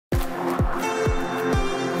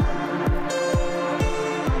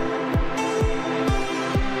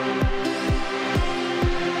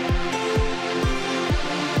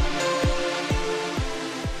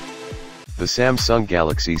The Samsung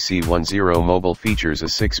Galaxy C10 mobile features a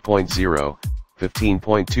 6.0,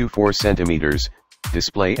 15.24 cm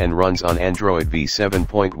display and runs on Android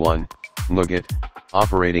v7.1, Nougat,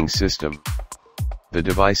 operating system. The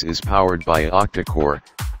device is powered by a octa-core,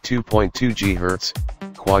 2.2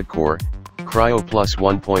 GHz, quad-core, Kryo plus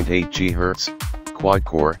 1.8 GHz,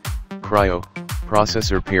 quad-core, Kryo,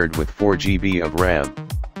 processor paired with 4 GB of RAM.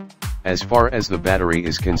 As far as the battery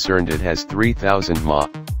is concerned, it has 3000 mAh.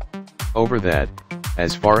 Over that,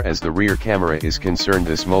 as far as the rear camera is concerned,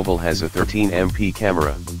 this mobile has a 13MP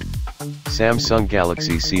camera. Samsung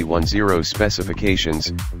Galaxy C10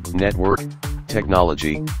 specifications, network,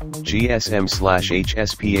 technology,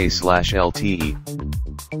 GSM/HSPA/LTE.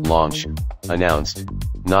 Launch, announced,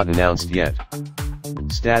 not announced yet.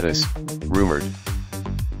 Status, rumored.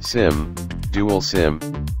 SIM, dual SIM,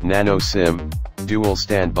 Nano-SIM, dual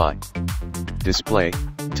standby. Display,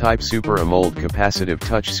 type Super AMOLED capacitive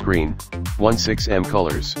touchscreen, 16M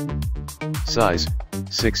colors. Size,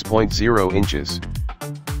 6.0 inches.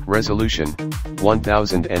 Resolution,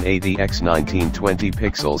 1080 x 1920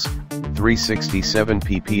 pixels, 367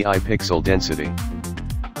 ppi pixel density.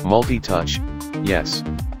 Multitouch, yes.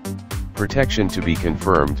 Protection to be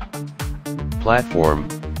confirmed. Platform,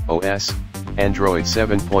 OS, Android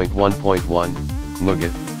 7.1.1,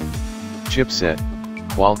 Nougat. Chipset,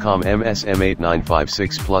 Qualcomm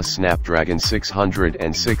MSM8956 plus Snapdragon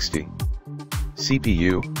 660.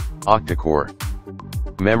 CPU, octa-core.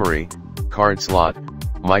 Memory, card slot,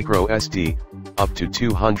 micro SD, up to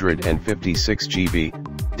 256 GB,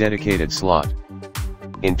 dedicated slot.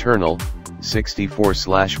 Internal,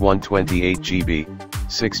 64/128 GB,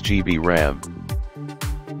 6 GB RAM.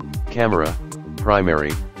 Camera,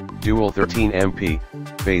 primary, dual 13MP,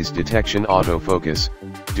 phase detection autofocus,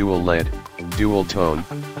 dual LED, dual tone,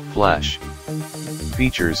 flash.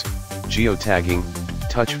 Features, geotagging,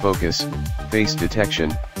 touch focus, face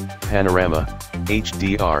detection, panorama,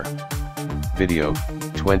 HDR. Video,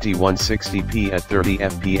 2160p at 30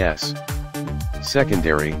 fps.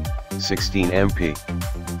 Secondary, 16MP.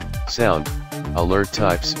 Sound, alert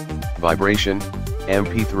types, vibration,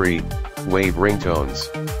 MP3, wave ringtones.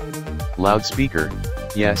 Loudspeaker,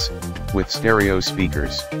 yes, with stereo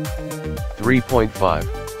speakers. 3.5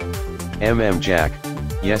 mm jack,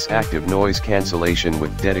 yes, active noise cancellation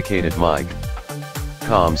with dedicated mic.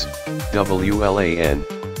 Comms, WLAN,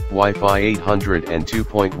 Wi-Fi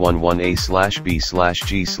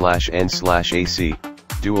 802.11a/b/g/n/AC,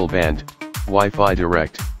 dual band, Wi-Fi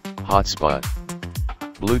direct, hotspot.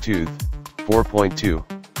 Bluetooth, 4.2,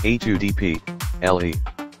 A2DP, LE.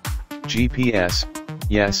 GPS,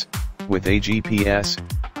 yes, with a GPS,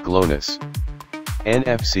 GLONASS.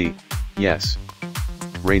 NFC, yes.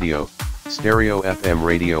 Radio, stereo FM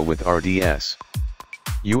radio with RDS.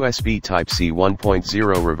 USB Type-C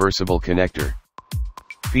 1.0 reversible connector.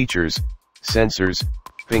 Features, sensors,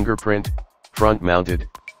 fingerprint, front-mounted,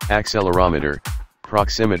 accelerometer,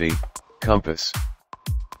 proximity, compass.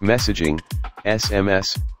 Messaging,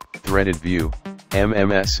 SMS, threaded view,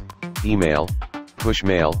 MMS, email, push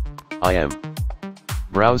mail, IM.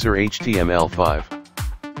 Browser HTML5.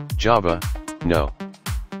 Java, no.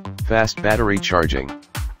 Fast battery charging.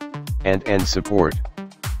 End-to-end support.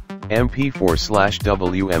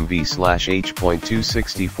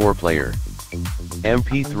 MP4/WMV/H.264 player.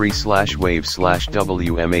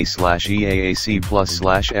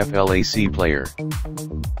 MP3/WAV/WMA/EAAC+/FLAC player.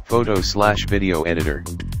 Photo/video editor.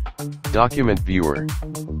 Document viewer.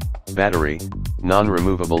 Battery,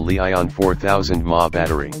 non-removable Li-ion 4000 mAh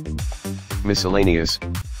battery. Miscellaneous,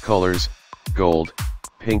 colors, gold,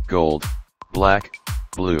 pink gold, black,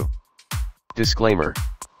 blue. Disclaimer.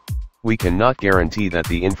 We cannot guarantee that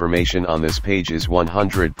the information on this page is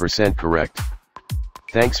 100% correct.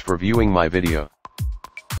 Thanks for viewing my video.